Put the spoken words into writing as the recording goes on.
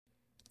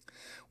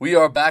We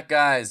are back,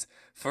 guys,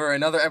 for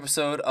another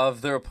episode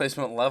of the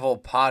Replacement Level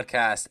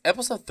podcast,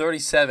 episode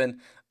 37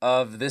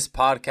 of this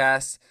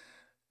podcast.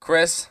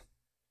 Chris,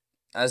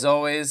 as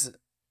always,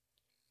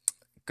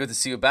 good to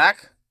see you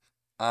back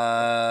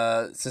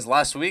since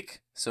last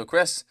week. So,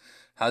 Chris,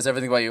 how's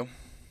everything about you?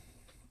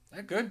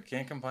 Good.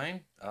 Can't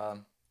complain.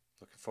 Looking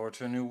forward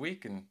to a new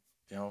week, and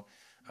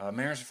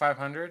Mariners are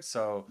 500,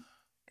 so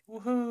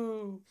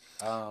woohoo!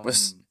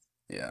 What's, Um,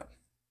 yeah,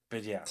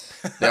 but yeah,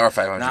 they are not a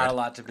 500.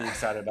 lot to be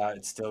excited about.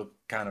 It's still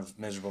kind of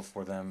miserable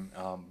for them,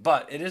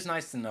 but it is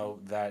nice to know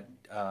that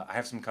I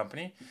have some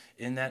company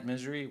in that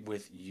misery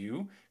with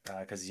you,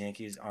 because the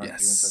Yankees aren't doing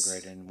so Yes,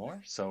 great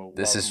anymore. So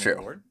this is welcome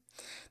true. aboard.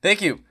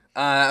 Thank you.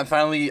 I'm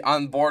finally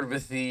on board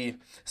with the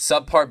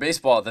subpar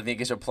baseball that the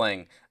Yankees are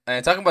playing.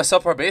 And talking about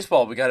subpar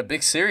baseball, we got a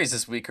big series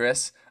this week,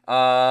 Chris.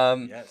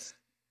 Yes.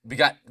 We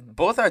got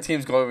both our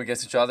teams going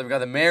against each other. We got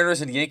the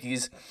Mariners and the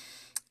Yankees,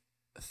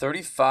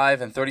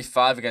 35 and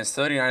 35 against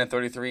 39 and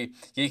 33.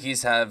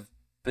 Yankees have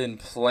been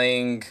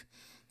playing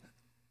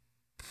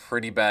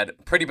pretty bad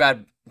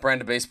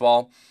brand of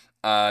baseball.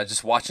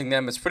 Just watching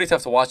them, it's pretty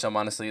tough to watch them,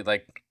 honestly.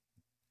 Like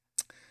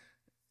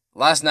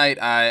last night,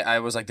 I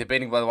was like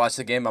debating whether to watch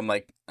the game. I'm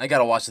like, I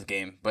gotta watch the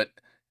game, but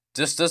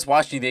just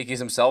watching the Yankees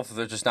themselves,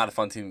 they're just not a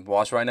fun team to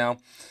watch right now.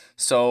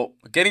 So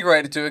getting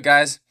right into it,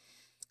 guys.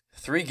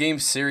 3 game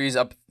series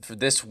up for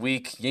this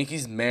week.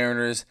 Yankees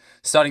Mariners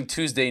starting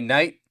Tuesday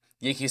night.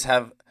 Yankees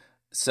have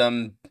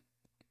some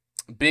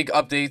big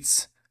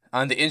updates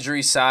on the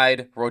injury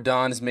side.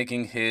 Rodon is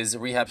making his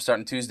rehab start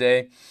on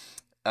Tuesday.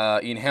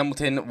 Ian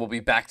Hamilton will be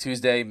back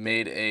Tuesday,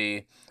 made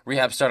a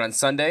rehab start on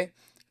Sunday.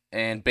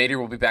 And Bader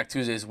will be back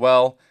Tuesday as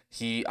well.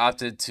 He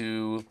opted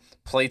to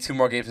play 2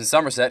 more games in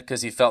Somerset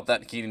because he felt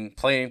that he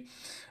didn't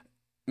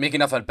make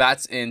enough at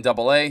bats in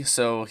Double A,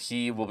 so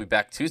he will be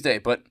back Tuesday.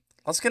 But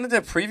let's get into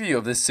a preview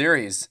of this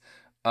series.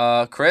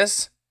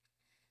 Chris,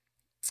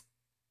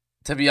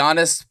 to be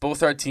honest,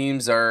 both our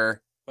teams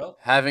are Well,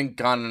 haven't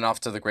gotten off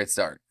to the greatest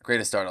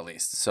start at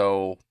least.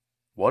 So,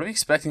 what are we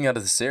expecting out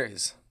of the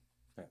series?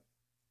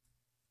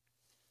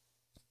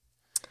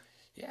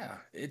 yeah,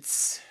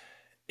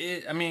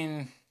 I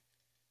mean,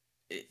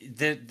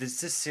 this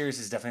series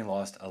has definitely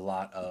lost a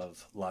lot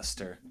of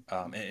luster,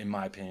 in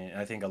my opinion. And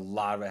I think a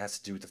lot of it has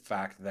to do with the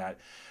fact that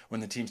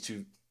when the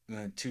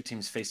two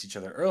teams faced each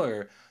other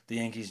earlier, the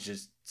Yankees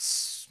just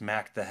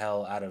smacked the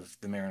hell out of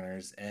the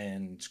Mariners.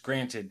 And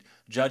granted,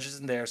 Judge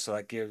isn't there, so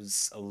that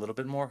gives a little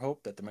bit more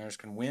hope that the Mariners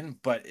can win.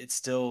 But it's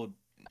still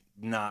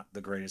not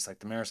the greatest. Like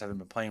the Mariners haven't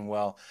been playing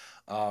well.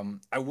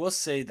 I will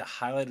say the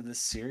highlight of this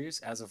series,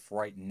 as of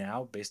right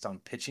now, based on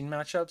pitching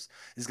matchups,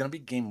 is going to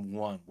be Game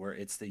One, where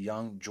it's the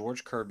young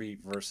George Kirby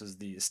versus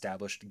the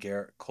established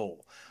Garrett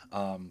Cole.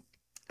 The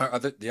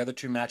other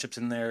two matchups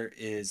in there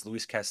is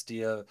Luis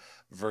Castillo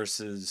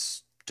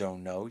versus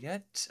don't know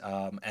yet,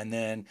 and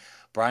then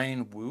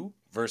Brian Wu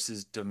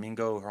versus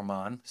Domingo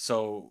Herman.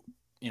 So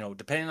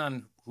depending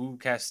on who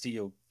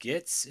Castillo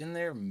gets in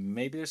there,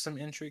 maybe there's some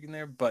intrigue in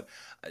there, but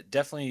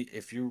definitely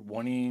if you're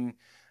wanting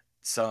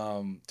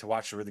some to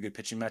watch a really good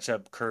pitching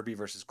matchup, Kirby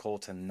versus Cole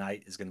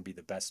tonight is going to be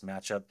the best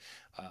matchup.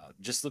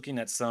 Just looking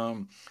at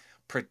some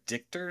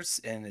predictors,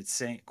 and it's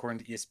saying, according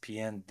to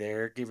ESPN,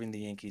 they're giving the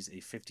Yankees a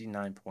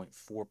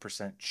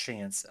 59.4%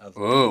 chance of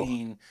Ooh.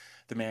 beating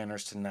the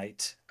Mariners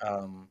tonight.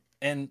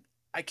 And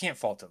I can't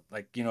fault them.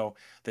 Like,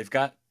 they've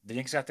got the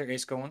Yankees got their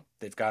ace going.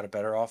 They've got a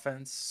better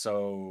offense.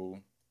 So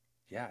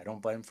yeah, I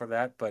don't blame him for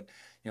that. But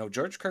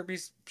George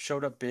Kirby's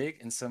showed up big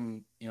in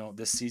some,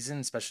 this season,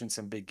 especially in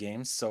some big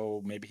games.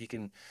 So maybe he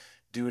can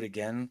do it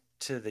again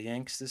to the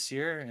Yanks this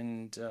year,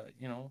 and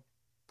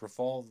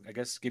Rafal, I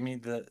guess, give me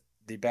the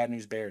bad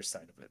news Bears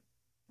side of it.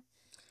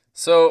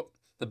 So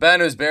the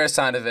bad news Bears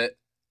side of it.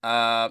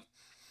 Uh,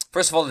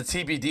 First of all, the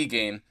TBD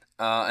game.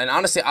 And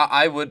honestly,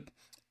 I would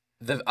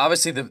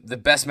obviously the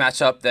best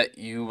matchup that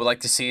you would like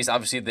to see is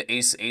obviously the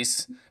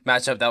ace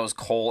matchup that was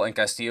Cole and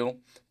Castillo,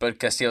 but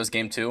Castillo's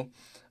game two,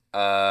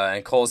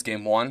 and Cole's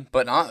game one.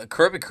 But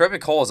Kirby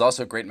Cole is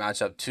also a great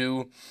matchup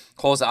too.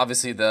 Cole's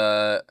obviously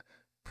the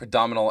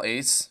predominant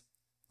ace,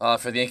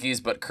 for the Yankees,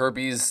 but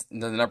Kirby's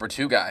the number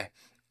two guy,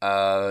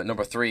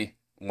 number three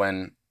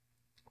when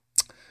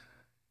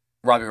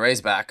Robbie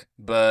Ray's back.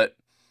 But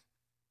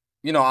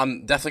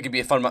I'm definitely gonna be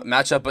a fun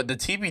matchup. But the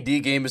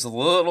TBD game is a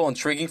little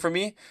intriguing for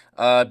me,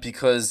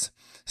 because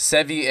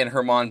Sevy and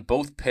Herman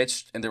both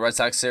pitched in the Red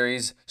Sox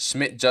series.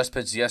 Schmidt just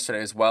pitched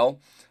yesterday as well.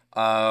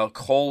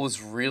 Cole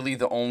is really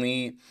the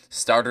only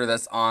starter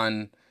that's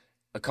on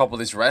a couple of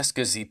these rests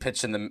because he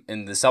pitched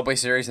in the Subway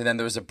series, and then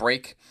there was a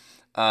break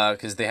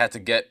because they had to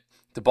get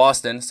to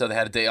Boston, so they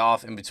had a day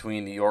off in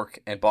between New York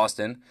and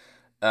Boston.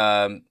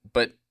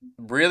 But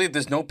really,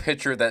 there's no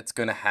pitcher that's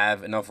gonna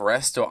have enough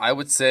rest. So I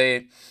would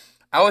say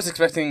I was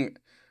expecting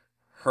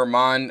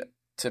Herman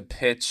to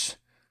pitch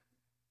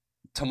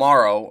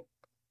tomorrow,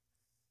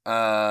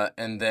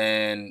 and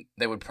then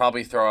they would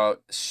probably throw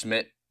out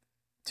Schmidt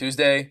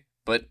Tuesday.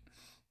 But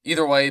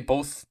either way,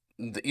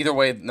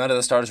 none of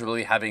the starters are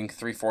really having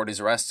 340s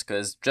rest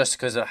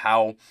because of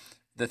how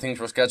the things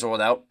were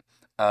scheduled out.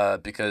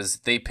 Because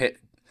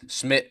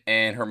Schmidt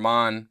and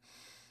Herman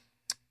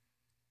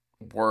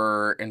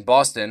were in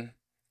Boston,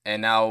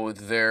 and now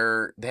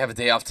they have a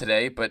day off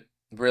today. But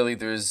really,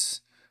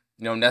 there's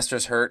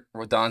Nestor's hurt.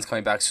 Rodon's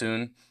coming back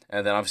soon,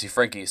 and then obviously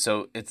Frankie.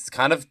 So it's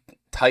kind of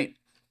tight,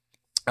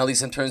 at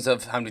least in terms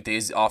of how many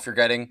days off you're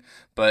getting.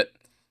 But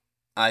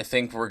I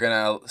think we're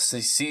gonna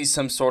see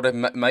some sort of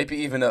might be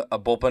even a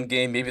bullpen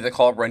game. Maybe they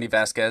call up Randy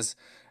Vasquez,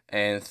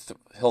 and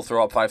he'll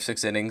throw up 5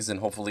 6 innings and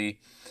hopefully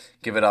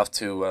give it off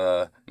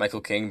to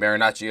Michael King,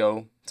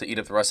 Marinaccio to eat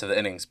up the rest of the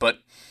innings. But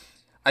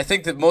I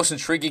think the most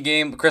intriguing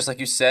game, Chris, like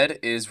you said,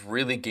 is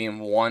really Game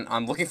One.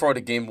 I'm looking forward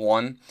to Game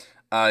One,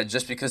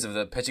 just because of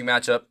the pitching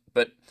matchup.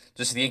 But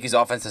just the Yankees'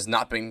 offense has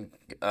not been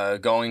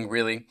going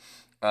really.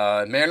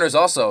 Mariners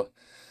also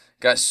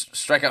got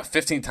strike out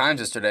 15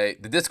 times yesterday.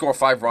 They did score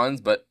 5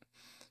 runs, but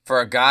for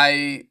a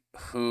guy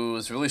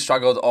who's really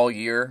struggled all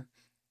year,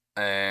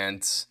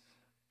 and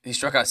he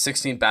struck out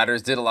 16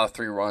 batters, did allow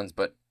 3 runs,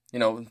 but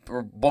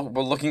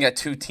we're looking at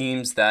two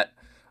teams that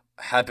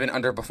have been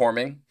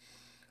underperforming.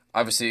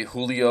 Obviously,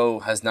 Julio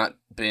has not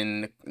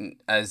been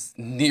as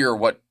near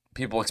what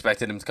people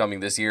expected him to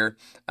coming this year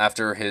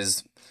after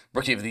his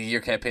Rookie of the Year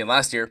campaign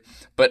last year.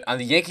 But on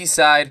the Yankees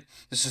side,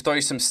 just to throw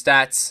you some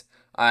stats,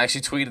 I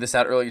actually tweeted this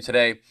out earlier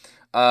today.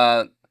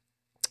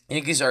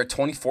 Yankees are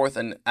 24th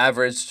in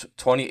average,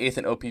 28th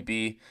in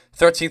OPB,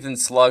 13th in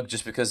slug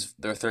just because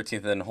they're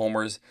 13th in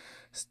homers,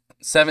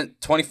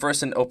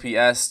 21st in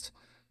OPS,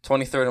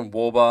 23rd in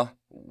WOBA,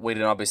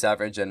 weighted on base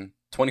average, and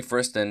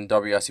 21st in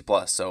WRC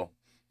plus. So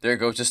there you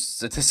go, just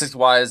statistics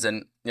wise,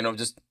 and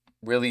just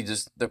really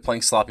just they're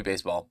playing sloppy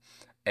baseball,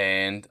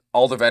 and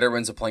all the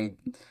veterans are playing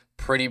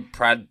pretty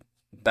bad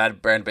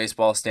brand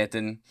baseball.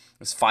 Stanton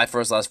was 5 for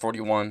his last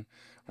 41.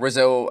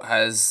 Rizzo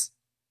has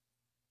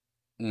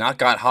not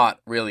got hot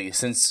really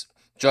since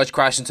Judge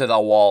crashed into that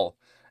wall,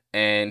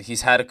 and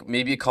he's had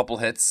maybe a couple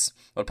hits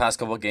the past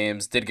couple of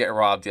games. Did get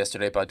robbed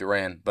yesterday by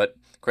Duran, but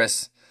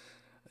Chris,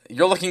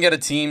 you're looking at a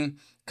team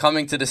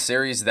coming to the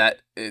series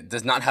that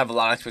does not have a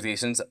lot of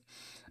expectations,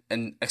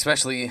 and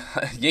especially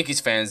Yankees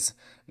fans.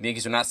 The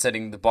Yankees are not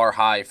setting the bar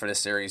high for this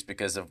series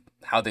because of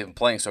how they've been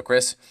playing. So,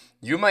 Chris,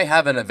 you might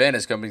have an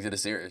advantage coming to the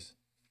series.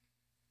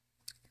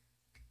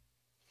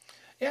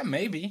 Yeah,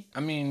 maybe. I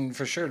mean,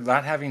 for sure,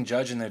 not having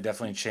Judge in there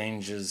definitely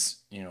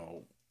changes,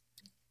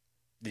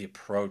 the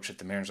approach that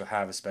the Mariners will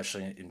have,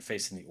 especially in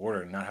facing the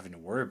order and not having to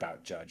worry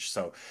about Judge.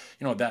 So,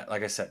 that,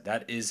 like I said,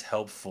 that is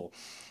helpful.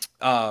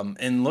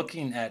 And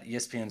looking at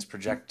ESPN's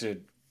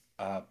projected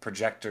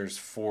projectors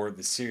for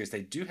the series,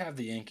 they do have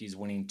the Yankees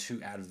winning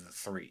 2 out of the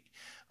 3.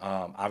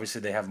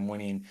 Obviously, they have them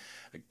winning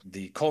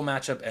the Cole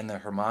matchup and the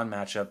Herman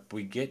matchup.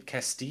 We get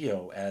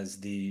Castillo as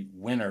the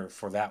winner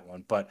for that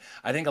one, but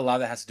I think a lot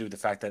of that has to do with the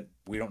fact that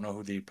we don't know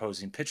who the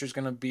opposing pitcher is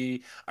going to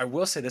be. I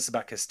will say this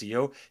about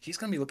Castillo: he's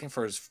going to be looking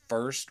for his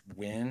first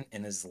win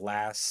in his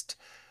last.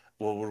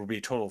 Well, it will be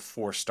a total of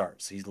 4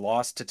 starts. He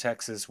lost to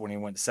Texas when he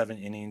went 7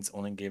 innings,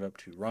 only gave up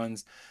 2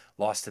 runs.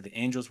 Lost to the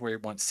Angels where he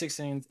went 6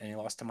 innings, and he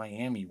lost to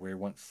Miami where he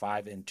went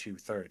 5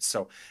 2/3.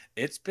 So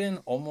it's been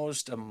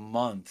almost a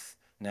month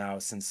now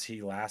since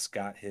he last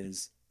got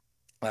his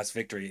last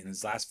victory. And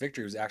his last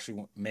victory was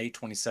actually May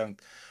 27th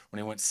when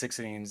he went 6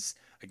 innings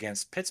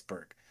against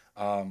Pittsburgh.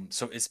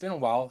 So it's been a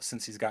while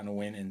since he's gotten a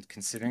win, and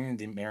considering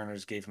the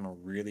Mariners gave him a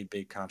really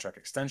big contract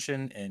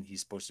extension and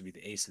he's supposed to be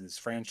the ace of this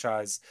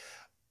franchise,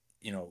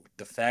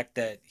 the fact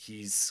that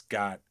he's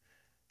got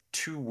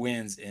 2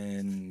 wins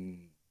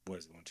in what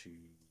is it, one, two,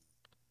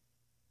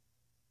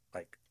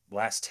 like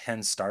last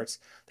 10 starts,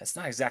 that's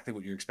not exactly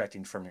what you're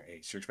expecting from your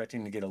ace. You're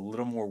expecting to get a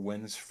little more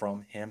wins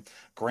from him.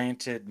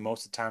 Granted,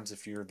 most of the times,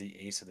 if you're the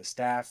ace of the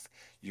staff,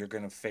 you're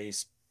going to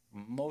face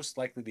most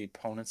likely the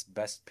opponent's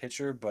best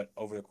pitcher, but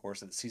over the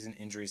course of the season,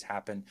 injuries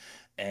happen,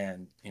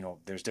 and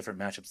there's different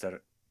matchups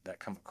that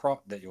come across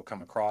that you'll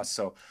come across.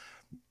 So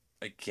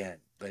again,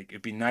 like,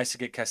 it'd be nice to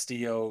get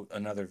Castillo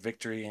another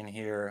victory in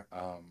here,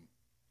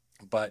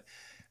 but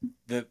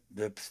the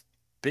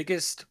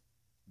biggest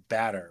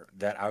batter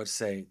that I would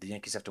say the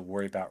Yankees have to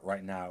worry about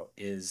right now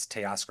is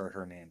Teoscar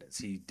Hernandez.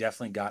 He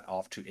definitely got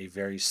off to a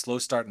very slow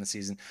start in the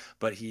season,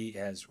 but he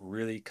has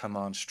really come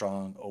on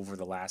strong over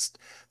the last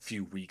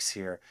few weeks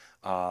here.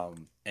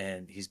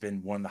 And he's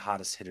been one of the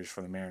hottest hitters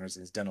for the Mariners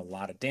and has done a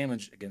lot of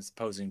damage against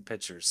opposing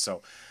pitchers.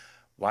 So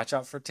watch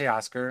out for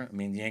Teoscar. I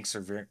mean, the Yankees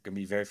are going to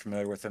be very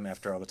familiar with him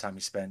after all the time he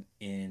spent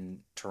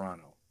in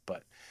Toronto.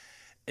 But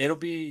it'll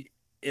be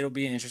it'll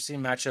be an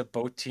interesting matchup.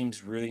 Both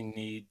teams really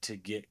need to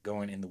get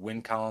going in the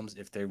win columns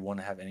if they want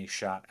to have any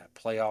shot at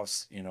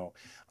playoffs.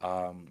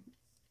 Um,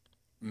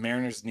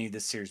 Mariners need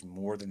this series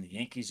more than the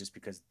Yankees just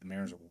because the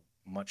Mariners are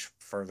much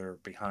further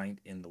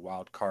behind in the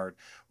wild card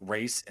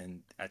race.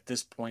 And at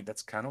this point,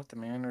 that's kind of what the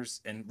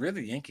Mariners and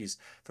really the Yankees,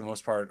 for the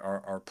most part,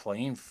 are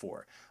playing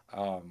for.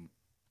 Um,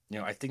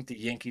 I think the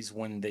Yankees,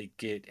 when they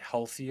get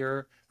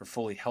healthier or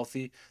fully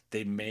healthy,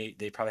 they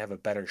probably have a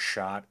better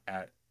shot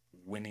at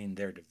winning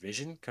their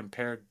division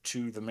compared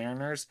to the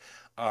Mariners,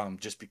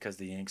 just because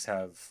the Yanks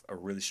have a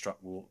really strong,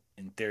 well,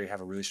 in theory,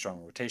 have a really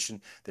strong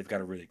rotation. They've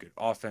got a really good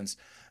offense.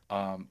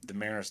 The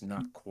Mariners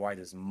not quite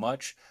as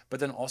much, but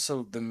then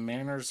also the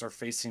Mariners are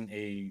facing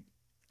a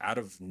out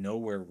of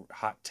nowhere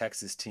hot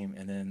Texas team,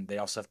 and then they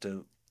also have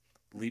to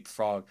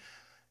leapfrog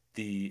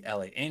the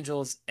LA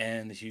Angels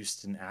and the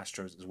Houston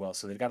Astros as well.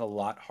 So they've got a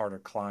lot harder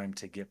climb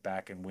to get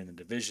back and win the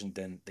division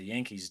than the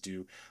Yankees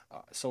do.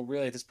 So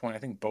really, at this point, I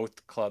think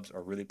both clubs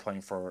are really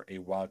playing for a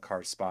wild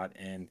card spot,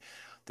 and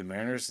the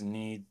Mariners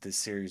need this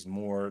series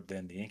more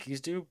than the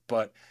Yankees do.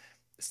 But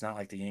it's not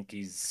like the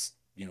Yankees,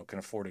 can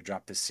afford to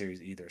drop this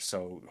series either.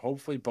 So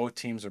hopefully both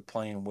teams are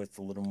playing with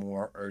a little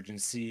more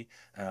urgency,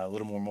 a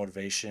little more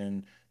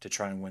motivation to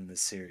try and win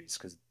this series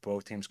because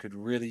both teams could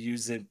really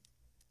use it.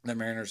 The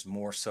Mariners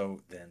more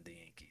so than the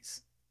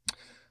Yankees.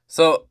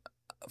 So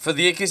for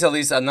the Yankees, at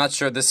least, I'm not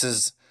sure this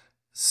is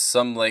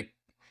some like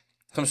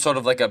some sort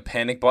of like a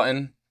panic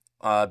button.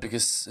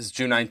 Because it's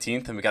June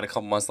 19th and we got a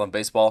couple months left in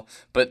baseball.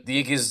 But the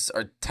Yankees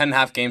are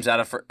 10.5 games out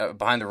of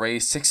behind the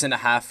Rays,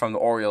 6.5 from the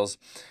Orioles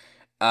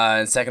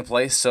in second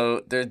place.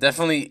 So there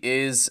definitely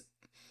is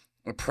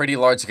a pretty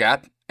large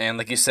gap. And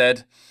like you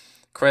said,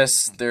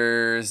 Chris,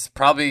 there's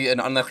probably an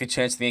unlikely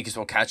chance the Yankees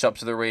will catch up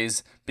to the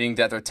Rays, being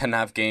that they're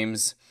 10.5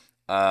 games.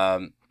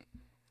 Um,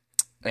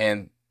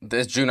 and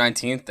there's June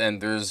 19th,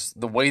 and there's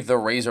the way the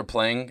Rays are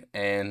playing,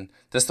 and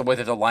just the way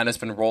that the lineup's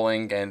been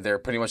rolling, and they're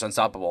pretty much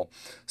unstoppable.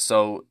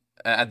 So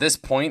at this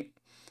point,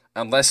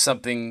 unless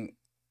something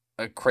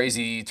a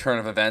crazy turn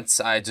of events,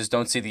 I just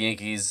don't see the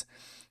Yankees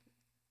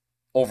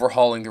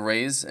overhauling the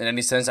Rays in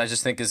any sense. I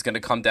just think it's going to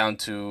come down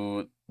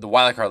to the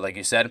wild card, like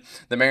you said.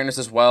 The Mariners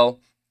as well.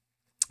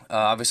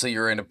 Obviously,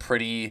 you're in a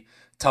pretty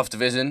tough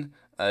division.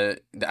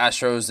 The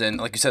Astros and,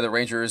 like you said, the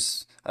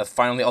Rangers.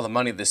 Finally, all the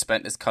money they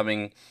spent is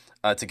coming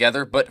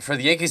together. But for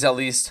the Yankees, at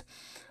least,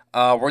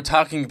 we're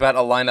talking about a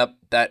lineup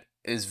that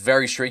is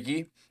very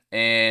streaky.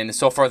 And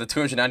so far, the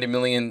 290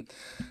 million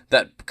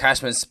that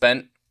Cashman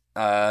spent,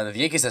 the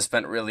Yankees have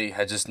spent really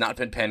had just not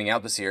been panning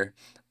out this year.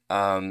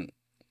 Um,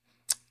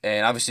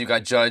 and obviously, you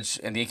got Judge,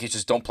 and the Yankees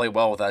just don't play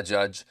well without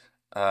Judge.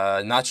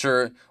 Not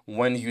sure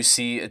when you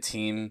see a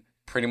team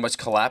pretty much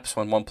collapse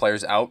when one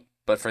player's out,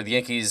 but for the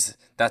Yankees,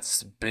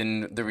 that's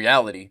been the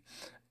reality.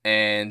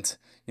 And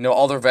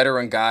all their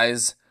veteran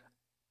guys,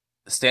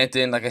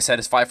 Stanton, like I said,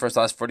 is 5 for his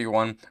last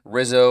 41.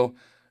 Rizzo,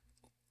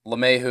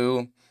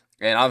 LeMahieu,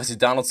 and obviously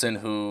Donaldson,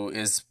 who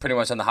is pretty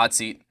much on the hot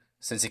seat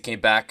since he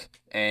came back.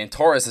 And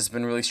Torres has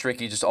been really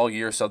streaky just all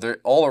year. So they're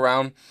all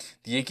around.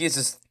 The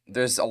Yankees,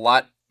 there's a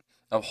lot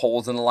of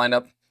holes in the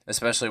lineup,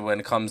 especially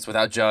when it comes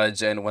without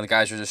Judge and when the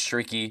guys are just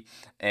streaky.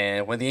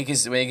 And when the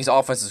Yankees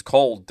offense is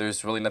cold,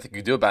 there's really nothing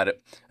you can do about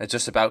it. It's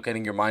just about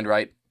getting your mind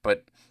right.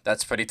 But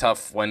that's pretty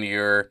tough when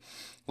you're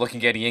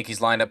looking at a Yankees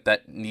lineup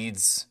that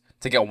needs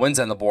to get wins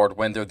on the board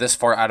when they're this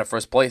far out of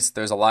first place.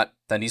 There's a lot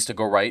that needs to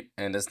go right,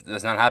 and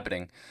that's not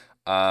happening.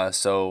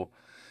 So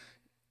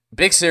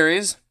big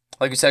series,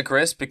 like you said,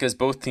 Chris, because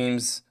both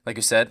teams, like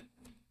you said,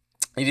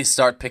 need to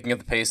start picking up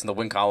the pace in the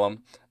win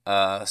column.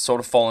 Sort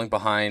of falling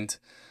behind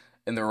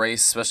in the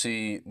race,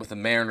 especially with the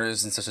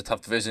Mariners in such a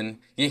tough division.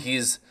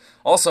 Yankees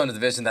also in a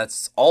division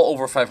that's all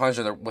over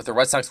 500 with the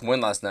Red Sox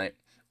win last night.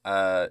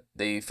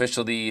 They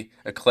officially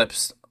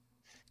eclipsed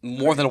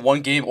more than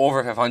one game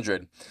over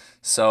 500.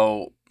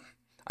 So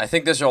I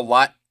think there's a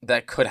lot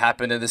that could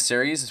happen in this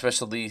series,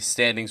 especially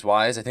standings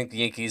wise. I think the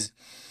Yankees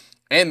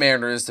and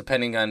Mariners,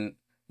 depending on,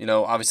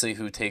 obviously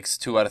who takes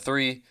 2 out of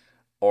 3,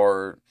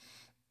 or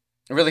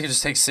really could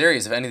just take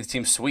series. If any of the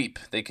teams sweep,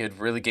 they could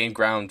really gain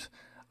ground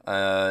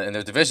in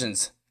their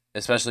divisions,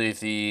 especially if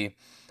the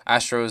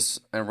Astros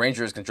and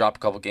Rangers can drop a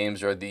couple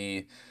games, or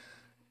the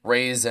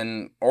Rays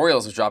and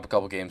Orioles will drop a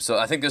couple games. So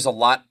I think there's a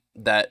lot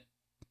that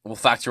will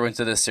factor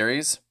into this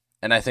series,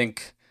 and I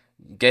think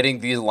getting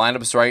these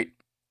lineups right,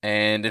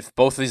 and if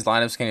both of these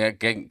lineups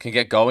can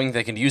get going,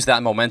 they can use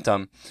that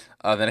momentum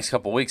the next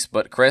couple weeks.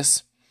 But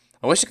Chris,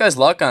 I wish you guys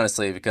luck,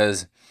 honestly,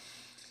 because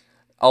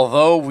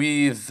although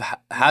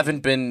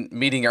haven't been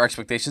meeting our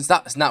expectations,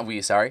 not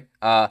we, sorry.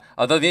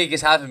 Although the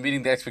Yankees haven't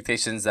meeting the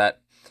expectations that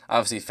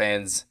obviously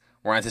fans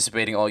were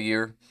anticipating all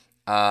year,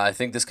 I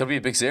think this could be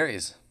a big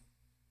series.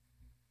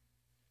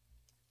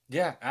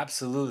 Yeah,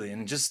 absolutely.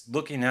 And just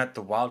looking at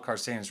the wild card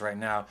standings right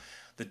now,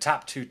 the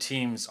top two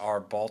teams are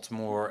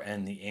Baltimore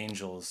and the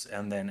Angels,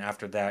 and then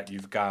after that,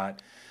 you've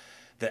got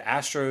the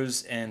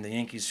Astros and the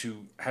Yankees,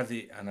 who have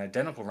an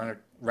identical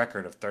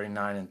record of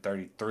 39 and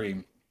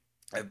 33.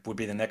 It would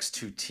be the next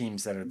two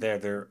teams that are there.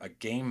 They're a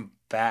game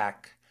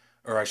back,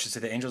 or I should say,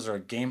 the Angels are a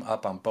game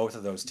up on both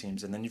of those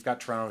teams, and then you've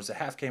got Toronto who's a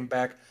half game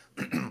back.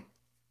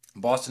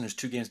 Boston is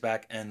 2 games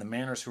back, and the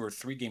Mariners, who are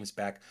 3 games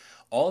back,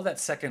 all of that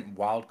second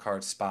wild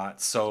card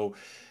spot. So,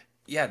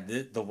 yeah,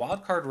 the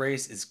wild card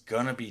race is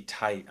gonna be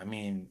tight. I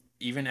mean,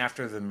 even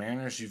after the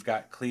Mariners, you've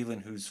got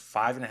Cleveland, who's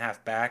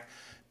 5.5 back.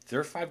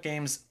 They're 5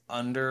 games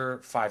under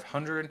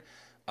 500.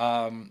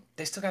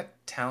 They still got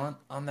talent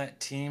on that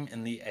team,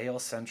 and the AL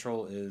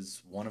Central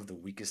is one of the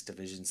weakest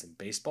divisions in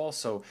baseball.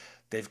 So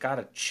they've got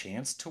a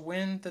chance to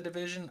win the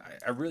division.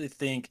 I really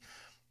think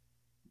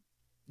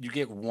you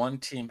get one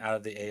team out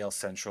of the AL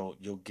Central,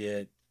 you'll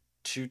get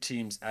two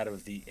teams out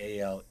of the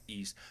AL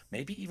East,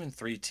 maybe even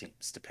three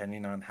teams,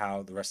 depending on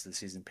how the rest of the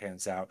season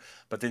pans out.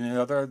 But then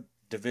the other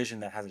division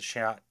that has a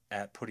shot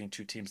at putting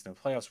two teams in the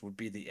playoffs would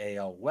be the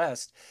AL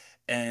West.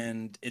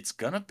 And it's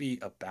going to be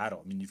a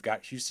battle. I mean, you've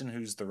got Houston,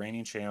 who's the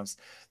reigning champs.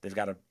 They've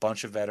got a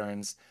bunch of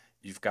veterans.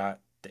 You've got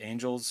the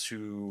Angels,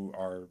 who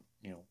are,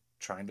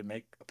 trying to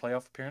make a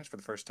playoff appearance for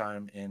the first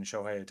time in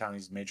Shohei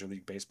Ohtani's Major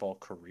League Baseball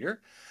career.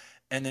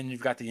 And then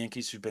you've got the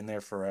Yankees, who've been there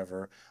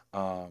forever.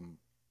 Or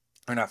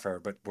not forever,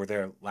 but were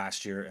there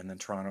last year, and then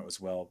Toronto as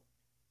well.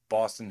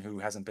 Boston, who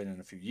hasn't been in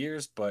a few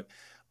years, but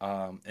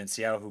and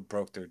Seattle, who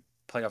broke their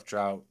playoff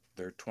drought,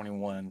 their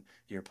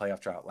 21-year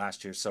playoff drought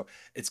last year. So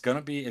it's going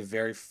to be a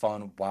very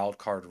fun wild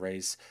card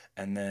race,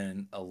 and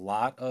then a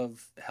lot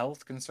of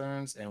health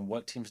concerns and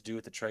what teams do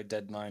at the trade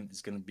deadline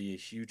is going to be a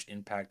huge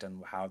impact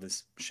on how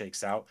this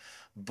shakes out.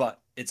 But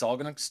it's all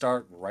going to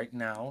start right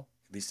now.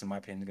 At least in my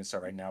opinion, it's going to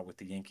start right now with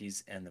the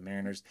Yankees and the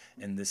Mariners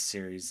in this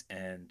series.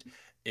 And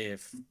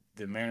if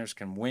the Mariners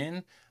can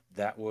win,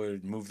 that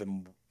would move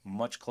them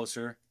much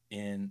closer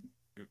in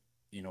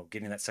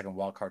getting that second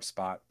wild card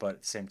spot. But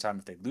at the same time,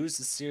 if they lose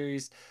the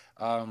series,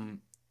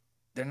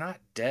 they're not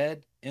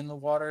dead in the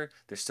water.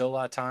 There's still a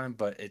lot of time,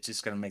 but it's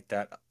just going to make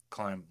that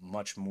climb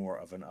much more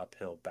of an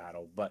uphill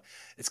battle. But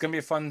it's going to be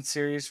a fun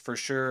series for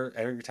sure.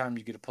 Every time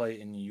you get to play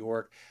in New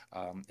York,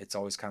 it's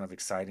always kind of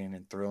exciting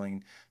and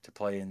thrilling to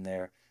play in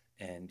there.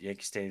 And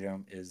Yankee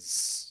Stadium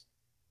is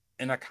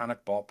an iconic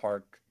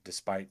ballpark,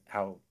 despite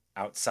how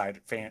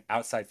outside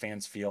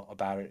fans feel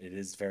about it. It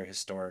is very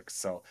historic,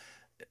 so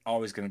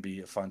always going to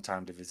be a fun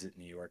time to visit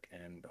New York,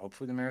 and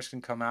hopefully the Mariners can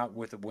come out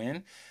with a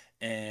win.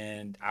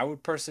 And I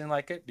would personally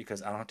like it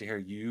because I don't have to hear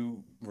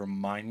you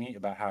remind me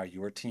about how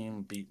your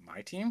team beat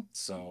my team.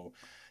 So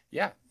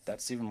yeah,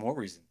 that's even more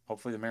reason.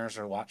 Hopefully the Mariners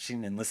are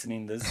watching and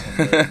listening to this,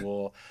 and they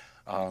will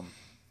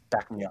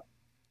back me up.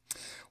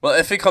 Well,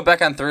 if we come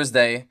back on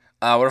Thursday,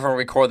 whatever we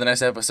record the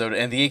next episode,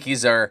 and the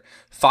Yankees are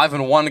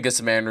 5-1 against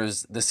the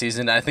Mariners this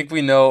season, I think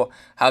we know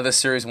how this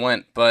series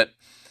went. But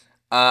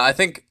I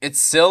think it's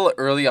still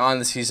early on in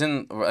the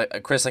season.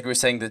 Chris, like we were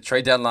saying, the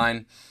trade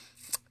deadline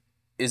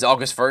is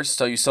August 1st,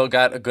 so you still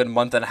got a good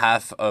month and a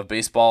half of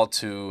baseball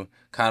to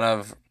kind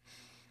of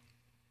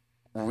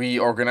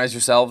reorganize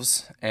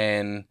yourselves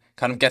and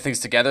kind of get things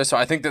together. So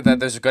I think that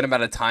there's a good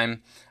amount of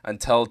time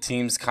until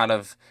teams kind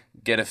of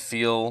get a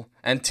feel,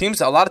 and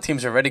a lot of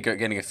teams are already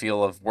getting a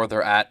feel of where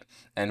they're at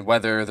and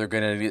whether they're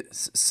going to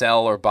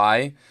sell or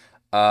buy.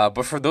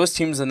 But for those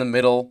teams in the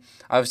middle,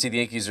 obviously the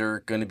Yankees are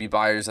going to be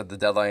buyers at the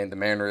deadline. The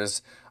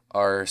Mariners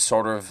are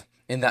sort of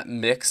in that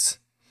mix.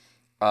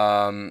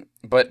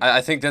 But I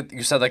think that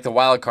you said like the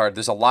wild card,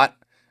 there's a lot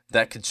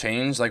that could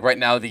change. Like right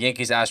now, the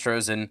Yankees,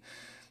 Astros, and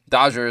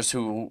Dodgers,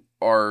 who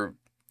are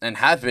and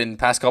have been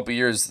past couple of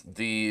years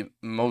the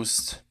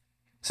most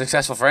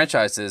successful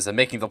franchises and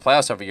making the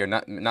playoffs every year.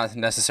 Not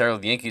necessarily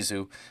the Yankees,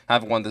 who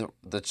haven't won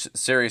the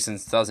series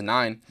since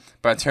 2009,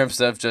 but in terms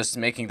of just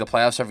making the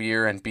playoffs every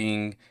year and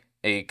being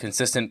a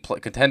consistent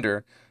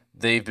contender,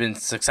 they've been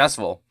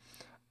successful.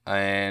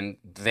 And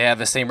they have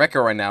the same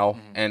record right now,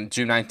 and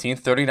June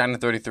 19th,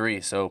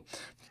 39-33. So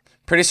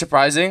pretty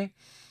surprising.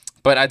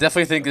 But I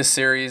definitely think this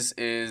series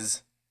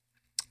is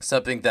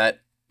something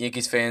that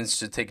Yankees fans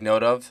should take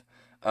note of,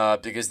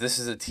 because this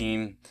is a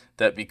team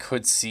that we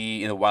could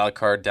see in the wild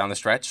card down the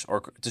stretch,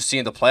 or just see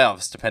in the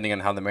playoffs, depending on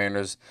how the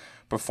Mariners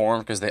perform,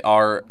 because they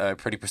are a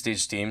pretty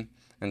prestigious team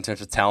in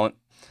terms of talent.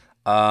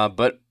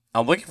 But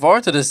I'm looking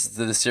forward to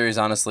this series,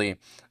 honestly.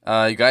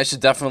 You guys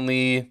should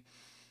definitely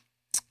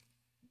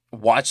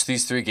watch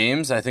these three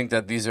games. I think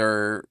that these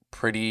are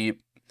pretty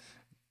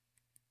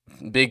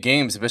big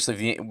games,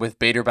 especially with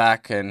Bader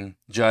back and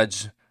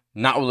Judge,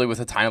 not really with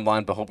a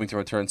timeline, but hoping to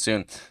return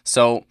soon.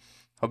 So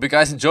hope you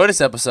guys enjoyed this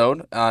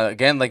episode.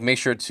 Again, make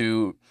sure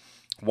to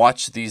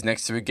watch these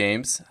next three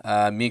games.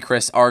 Me and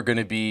Chris are going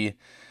to be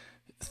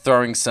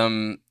throwing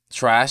some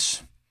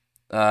trash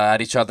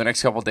at each other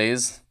next couple of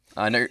days.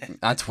 On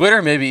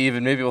Twitter, maybe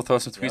we'll throw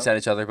some tweets at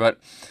each other. But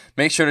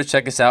make sure to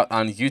check us out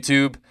on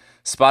YouTube,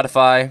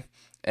 Spotify,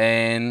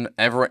 and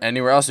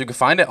anywhere else you can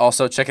find it.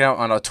 Also, check it out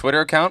on our Twitter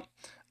account.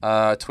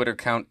 Twitter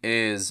account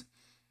is...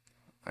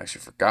 I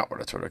actually forgot what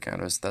our Twitter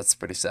account is. That's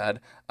pretty sad.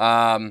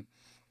 Our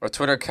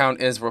Twitter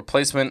account is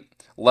Replacement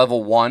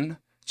Level 1.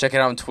 Check it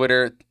out on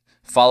Twitter.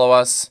 Follow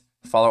us.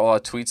 Follow all our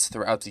tweets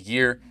throughout the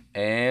year.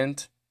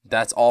 And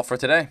that's all for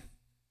today.